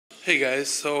Hey guys,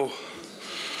 so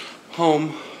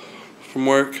home from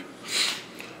work.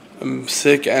 I'm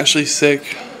sick. Ashley's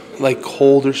sick, like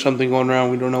cold or something going around.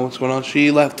 We don't know what's going on.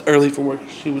 She left early for work.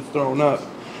 She was throwing up,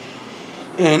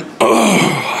 and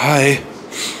I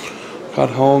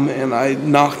got home and I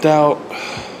knocked out.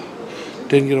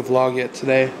 Didn't get a vlog yet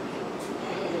today.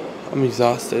 I'm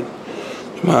exhausted.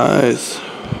 My eyes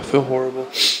feel horrible.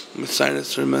 My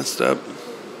sinus are messed up.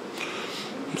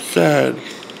 I'm sad.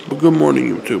 But good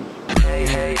morning, YouTube.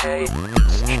 Hey.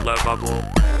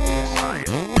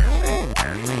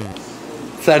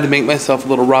 Decided to make myself a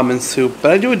little ramen soup,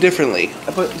 but I do it differently.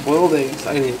 I put boiled eggs.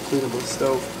 I need to clean up the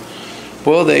stove.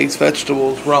 Boiled eggs,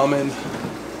 vegetables, ramen.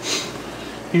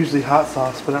 Usually hot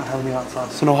sauce, but I don't have any hot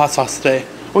sauce. So no hot sauce today.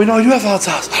 Oh wait, no, I do have hot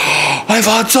sauce. I have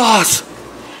hot sauce.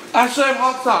 Actually, I have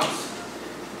hot sauce.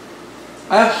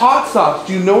 I have hot sauce.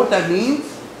 Do you know what that means?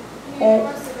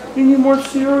 Oh, you need more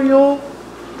cereal?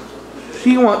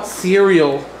 She wants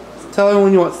cereal. Tell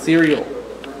everyone you want cereal.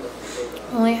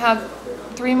 We only have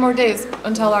 3 more days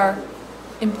until our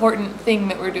important thing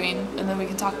that we're doing, and then we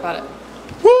can talk about it.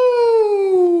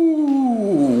 Woo!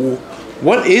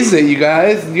 What is it, you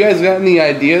guys? You guys got any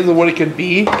ideas of what it could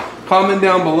be? Comment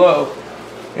down below,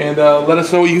 and let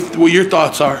us know what your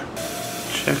thoughts are.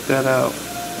 Check that out.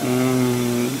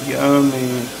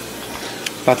 Yummy.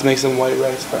 About to make some white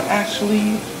rice for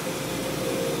Ashley.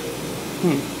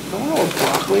 I don't know what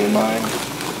broccoli in mine.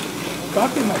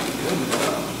 Broccoli might be good.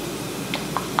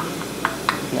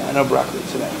 Yeah, I know broccoli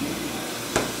today.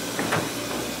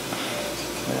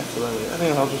 That's what I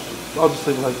think I'll just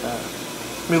leave it like that.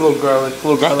 Maybe a little garlic. A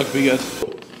little garlic would be good.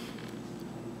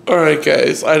 Alright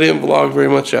guys, I didn't vlog very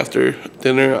much after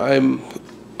dinner.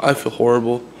 I feel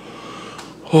horrible.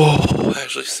 Oh, I'm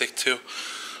actually sick too.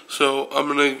 So I'm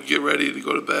gonna get ready to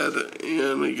go to bed,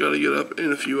 and I gotta get up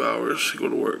in a few hours to go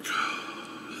to work.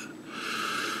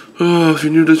 Oh, if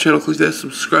you're new to the channel, click that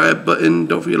subscribe button.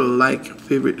 Don't forget to like,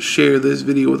 favorite, share this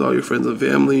video with all your friends and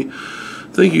family.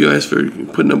 Thank you guys for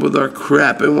putting up with our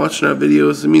crap and watching our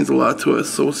videos. It means a lot to us.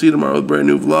 So we'll see you tomorrow with a brand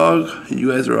new vlog. You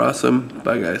guys are awesome.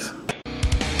 Bye guys.